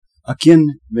A quien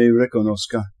me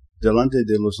reconozca delante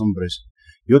de los hombres,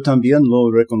 yo también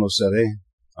lo reconoceré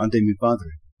ante mi Padre,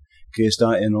 que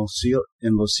está en los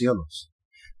cielos.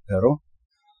 Pero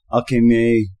al que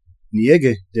me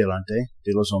niegue delante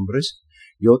de los hombres,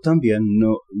 yo también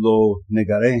no lo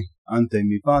negaré ante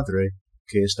mi Padre,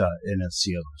 que está en los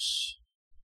cielos.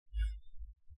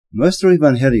 Nuestro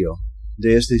Evangelio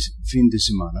de este fin de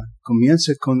semana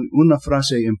comienza con una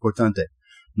frase importante: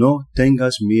 no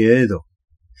tengas miedo.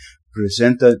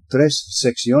 Presenta tres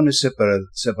secciones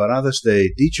separadas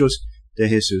de dichos de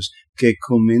Jesús que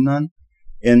culminan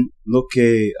en lo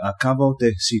que acabo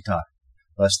de citar.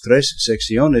 Las tres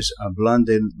secciones hablan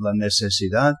de la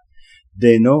necesidad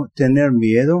de no tener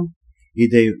miedo y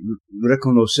de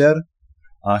reconocer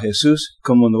a Jesús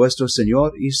como nuestro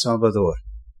Señor y Salvador.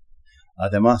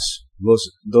 Además,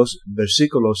 los dos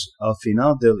versículos al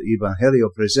final del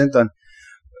Evangelio presentan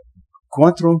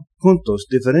 4 puntos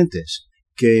diferentes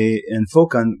que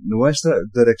enfocan nuestra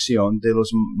dirección de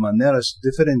las maneras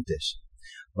diferentes.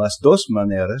 Las 2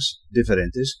 maneras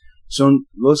diferentes son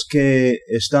los que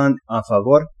están a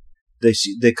favor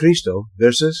de Cristo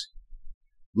versus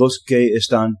los que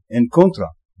están en contra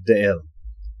de Él.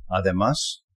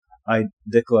 Además, hay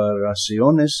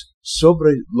declaraciones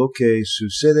sobre lo que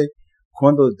sucede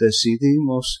cuando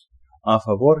decidimos a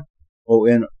favor o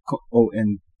en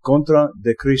contra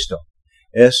de Cristo.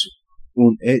 Es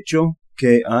un hecho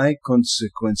que hay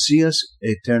consecuencias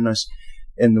eternas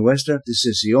en nuestra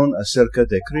decisión acerca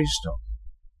de Cristo.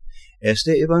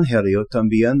 Este Evangelio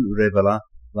también revela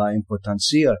la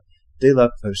importancia de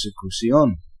la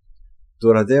persecución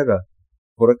duradera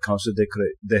por causa de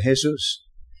Jesús.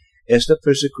 Esta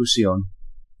persecución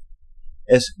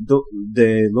es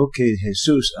de lo que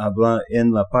Jesús habla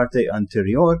en la parte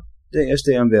anterior de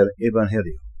este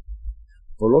Evangelio.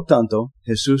 Por lo tanto,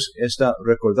 Jesús está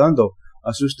recordando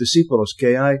a sus discípulos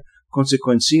que hay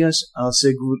consecuencias al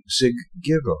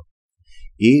seguirlo.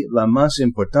 Y la más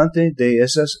importante de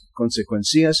esas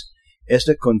consecuencias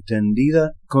está contenida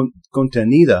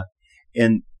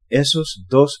en esos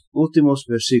 2 últimos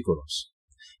versículos.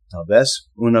 Tal vez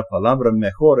una palabra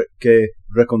mejor que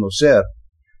reconocer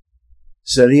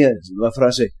sería la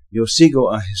frase: yo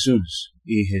sigo a Jesús.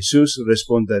 Y Jesús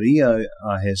respondería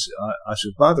a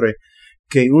su Padre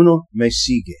que uno me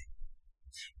sigue.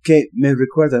 Que me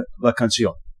recuerda la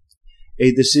canción.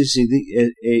 He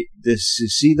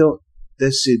decidido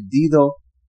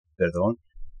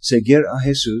seguir a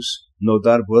Jesús, no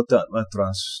dar vuelta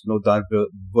atrás.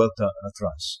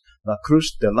 La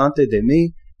cruz delante de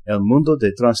mí, el mundo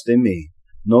detrás de mí.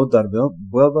 No dar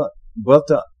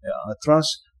vuelta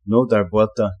atrás, no dar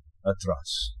vuelta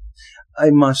atrás.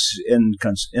 Hay más en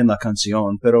la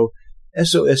canción, pero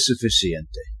eso es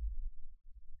suficiente.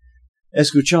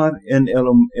 Escuchar en el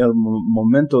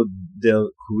momento del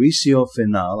juicio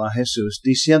final a Jesús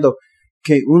diciendo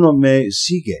que uno me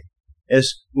sigue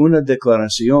es una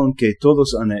declaración que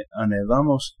todos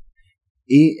anhelamos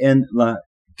y en la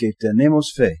que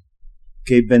tenemos fe.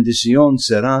 Qué bendición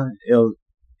será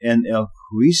en el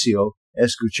juicio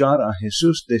escuchar a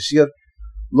Jesús decir: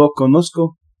 lo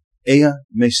conozco, ella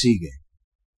me sigue.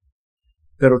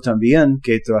 Pero también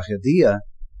qué tragedia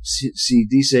si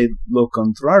dice lo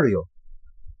contrario: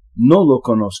 no lo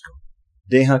conozco,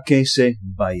 deja que se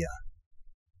vaya.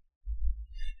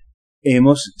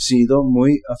 Hemos sido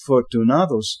muy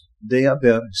afortunados de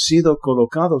haber sido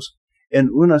colocados en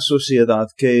una sociedad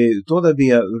que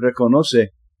todavía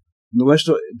reconoce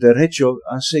nuestro derecho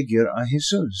a seguir a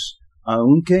Jesús,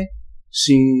 aunque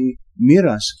si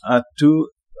miras a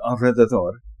tu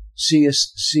alrededor, se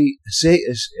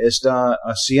está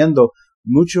haciendo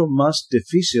mucho más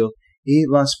difícil y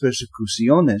las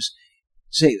persecuciones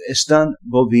se están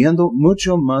volviendo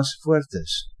mucho más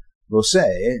fuertes. Lo sé,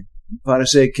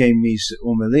 parece que mis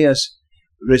homilías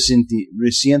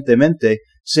recientemente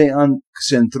se han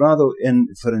centrado en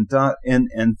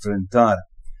enfrentar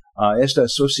a esta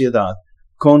sociedad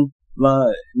con la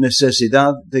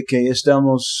necesidad de que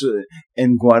estamos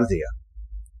en guardia.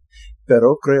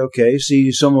 Pero creo que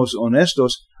si somos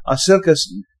honestos acerca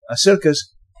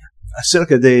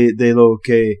de lo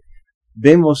que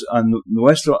vemos a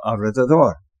nuestro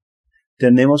alrededor,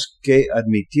 tenemos que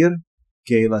admitir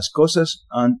que las cosas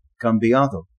han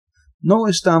cambiado. No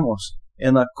estamos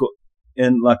en la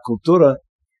cultura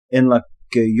en la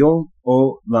que yo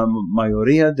o la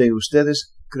mayoría de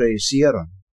ustedes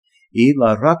crecieron, y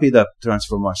la rápida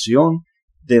transformación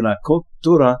de la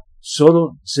cultura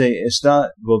solo se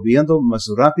está volviendo más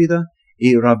rápida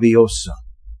y rabiosa.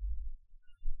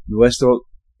 Nuestro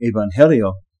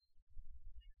Evangelio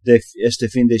de este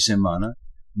fin de semana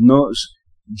nos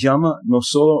llama no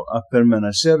solo a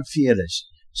permanecer fieles,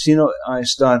 sino a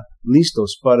estar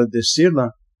listos para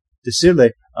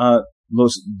decirle a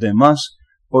los demás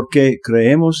por qué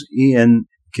creemos y en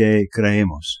qué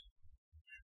creemos.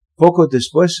 Poco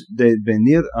después de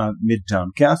venir a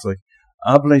Midtown Catholic,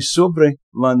 hablé sobre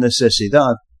la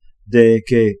necesidad de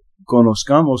que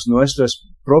conozcamos nuestras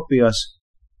propias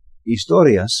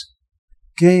historias.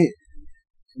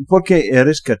 ¿Por qué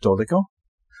eres católico?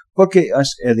 ¿Por qué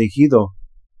has elegido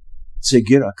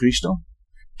seguir a Cristo?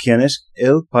 ¿Quién es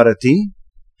Él para ti?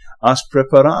 ¿Has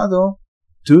preparado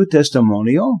tu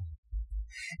testimonio?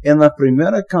 En la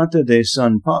primera carta de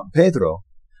San Pedro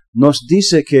nos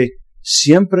dice que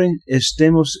siempre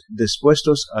estemos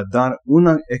dispuestos a dar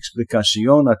una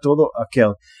explicación a todo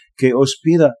aquel que os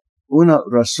pida una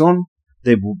razón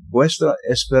de vuestra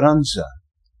esperanza.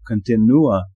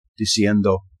 Continúa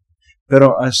diciendo,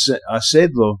 pero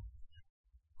hacedlo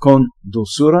con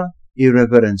dulzura y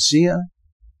reverencia,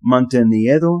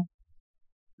 manteniendo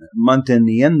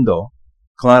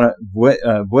clara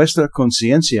vuestra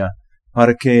conciencia,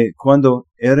 para que cuando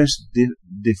eres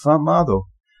difamado,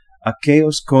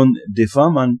 aquellos que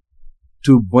difaman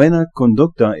tu buena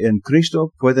conducta en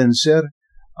Cristo pueden ser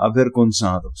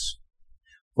avergonzados.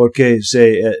 Porque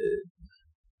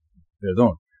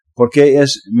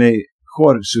es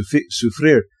mejor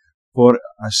sufrir por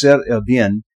hacer el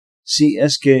bien, si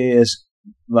es que es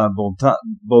la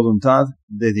voluntad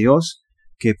de Dios,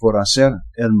 que por hacer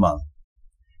el mal.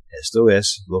 Esto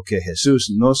es lo que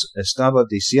Jesús nos estaba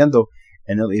diciendo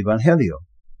en el Evangelio.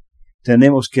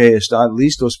 Tenemos que estar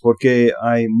listos porque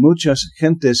hay muchas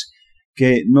gentes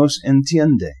que nos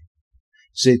entienden.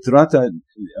 Se trata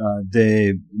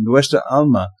de nuestra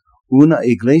alma, una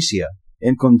iglesia,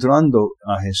 encontrando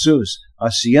a Jesús,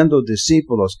 haciendo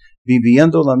discípulos,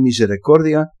 viviendo la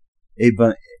misericordia,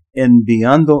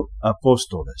 enviando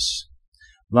apóstoles.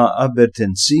 La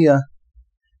advertencia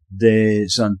de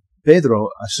San Pedro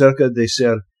acerca de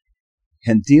ser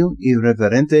gentil y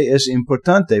reverente es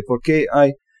importante porque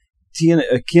hay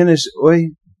quienes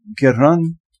hoy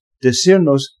querrán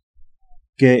decirnos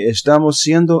que estamos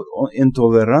siendo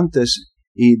intolerantes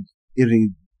y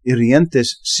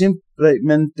hirientes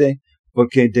simplemente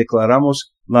porque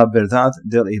declaramos la verdad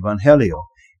del Evangelio.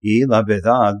 Y la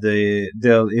verdad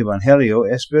del Evangelio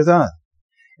es verdad.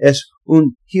 Es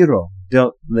un giro del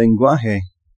lenguaje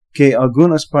que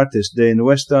algunas partes de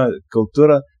nuestra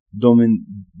cultura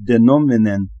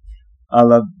denominan a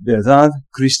la verdad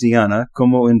cristiana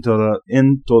como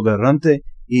intolerante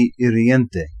y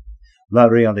hiriente. La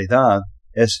realidad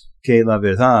es que la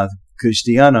verdad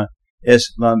cristiana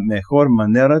es la mejor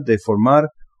manera de formar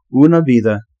una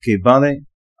vida que vale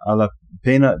a la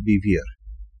pena vivir.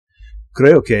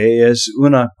 Creo que es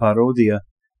una parodia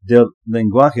del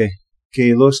lenguaje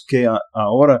que los que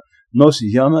ahora nos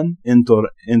llaman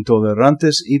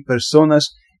intolerantes y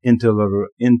personas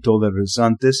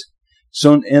intolerantes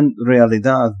son en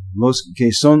realidad los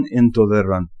que son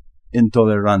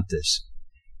intolerantes.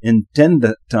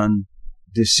 Intentan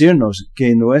decirnos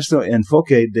que nuestro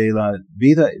enfoque de la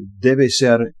vida debe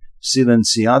ser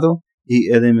silenciado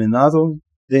y eliminado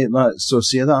de la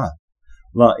sociedad.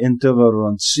 La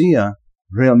intolerancia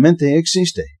realmente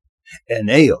existe en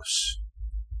ellos.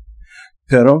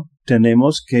 Pero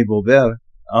tenemos que volver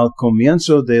al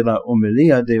comienzo de la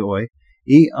homilía de hoy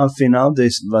y al final de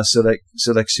la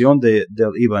selección del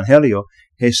Evangelio.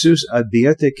 Jesús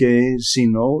advierte que si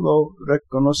no lo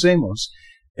reconocemos,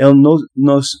 Él no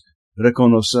nos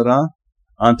reconocerá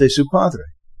ante su Padre.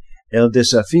 El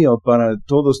desafío para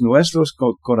todos nuestros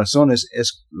corazones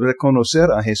es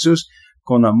reconocer a Jesús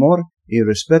con amor y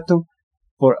respeto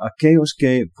por aquellos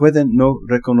que pueden no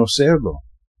reconocerlo.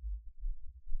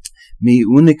 Mi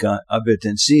única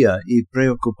advertencia y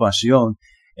preocupación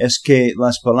es que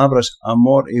las palabras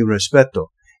amor y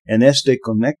respeto en este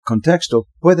contexto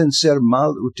pueden ser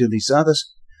mal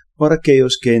utilizadas por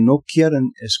aquellos que no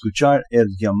quieren escuchar el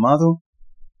llamado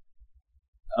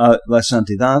a la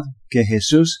santidad que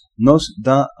Jesús nos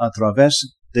da a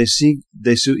través de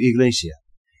su iglesia.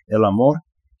 El amor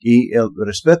y el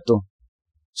respeto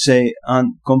se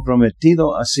han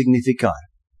comprometido a significar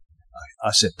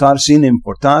aceptar sin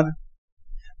importar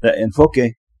el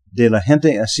enfoque de la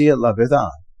gente hacia la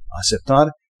verdad,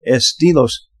 aceptar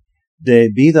estilos de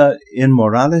vida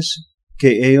inmorales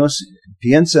que ellos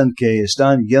piensan que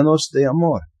están llenos de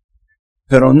amor.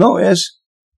 Pero no es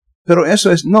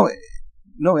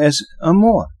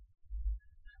amor.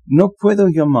 No puedo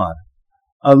llamar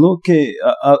a los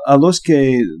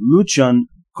que luchan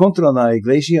contra la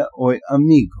iglesia hoy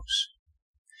amigos.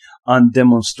 Han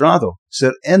demostrado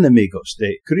ser enemigos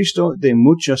de Cristo de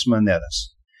muchas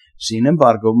maneras. Sin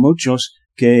embargo, muchos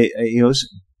que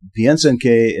ellos piensan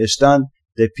que están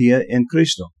de pie en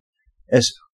Cristo.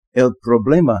 Es el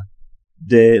problema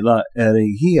de la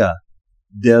herejía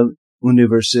del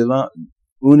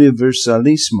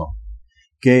universalismo,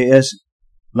 que es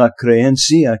la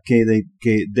creencia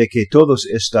de que todos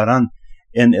estarán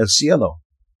en el cielo.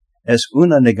 Es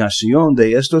una negación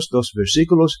de estos dos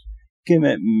versículos que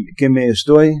me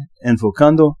estoy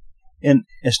enfocando en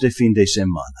este fin de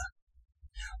semana.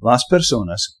 Las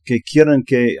personas que quieren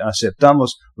que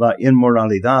aceptamos la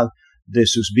inmoralidad de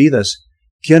sus vidas,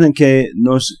 quieren que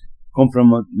nos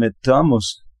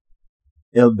comprometamos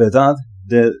en la verdad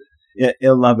del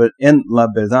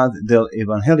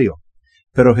Evangelio.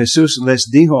 Pero Jesús les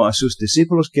dijo a sus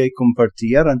discípulos que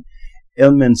compartieran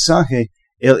el mensaje,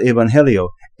 el Evangelio,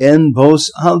 en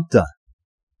voz alta.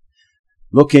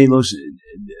 Lo que los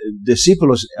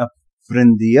discípulos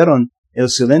aprendieron, el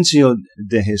silencio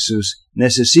de Jesús,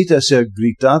 necesita ser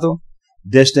gritado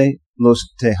desde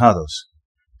los tejados.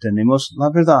 Tenemos la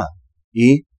verdad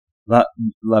y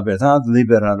la verdad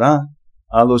liberará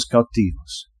a los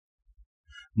cautivos.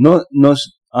 No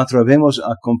nos atrevemos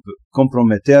a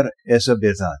comprometer esa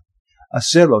verdad.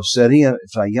 Hacerlo sería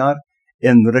fallar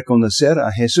en reconocer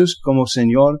a Jesús como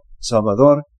Señor,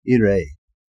 Salvador y Rey.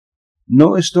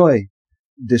 No estoy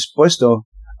dispuesto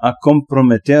a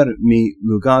comprometer mi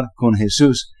lugar con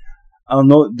Jesús al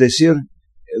no decir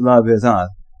la verdad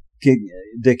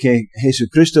de que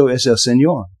Jesucristo es el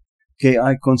Señor, que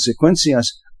hay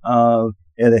consecuencias al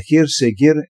elegir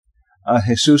seguir a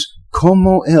Jesús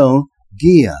como Él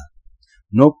guía,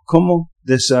 no como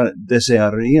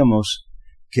desearíamos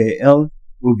que Él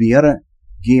hubiera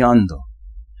guiando.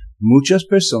 Muchas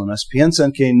personas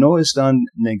piensan que no están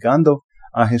negando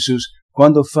a Jesús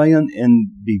cuando fallan en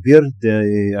vivir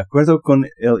de acuerdo con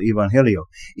el Evangelio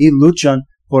y luchan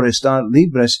por estar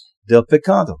libres del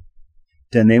pecado.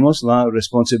 Tenemos la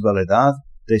responsabilidad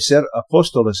de ser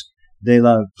apóstoles de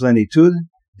la plenitud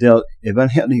del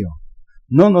Evangelio.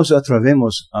 No nos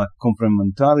atrevemos a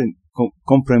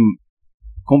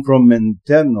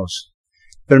comprometernos,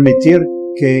 permitir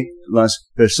que las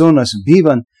personas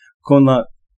vivan con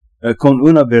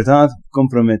una verdad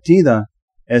comprometida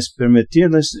es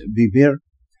permitirles vivir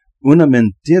una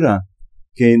mentira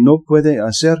que no puede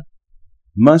hacer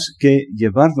más que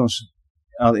llevarnos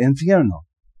al infierno.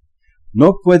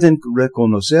 No pueden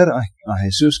reconocer a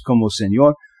Jesús como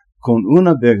Señor con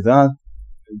una verdad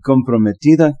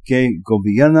comprometida que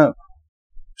gobierna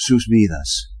sus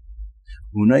vidas.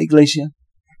 Una iglesia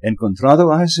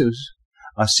encontrado a Jesús,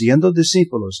 haciendo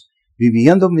discípulos,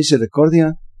 viviendo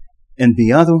misericordia,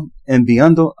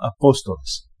 enviando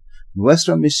apóstoles.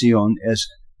 Nuestra misión es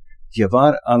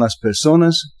llevar a las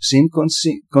personas sin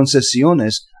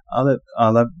concesiones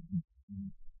a la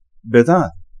verdad.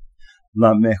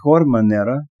 La mejor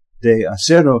manera de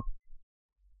hacerlo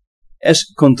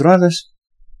es contarles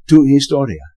tu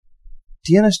historia.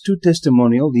 ¿Tienes tu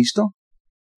testimonio listo?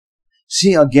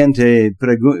 Si alguien te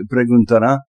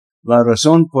preguntará la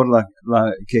razón por la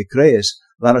que crees,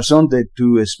 la razón de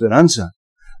tu esperanza,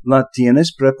 ¿la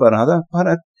tienes preparada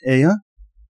para ella?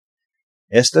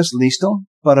 ¿Estás listo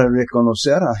para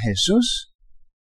reconocer a Jesús?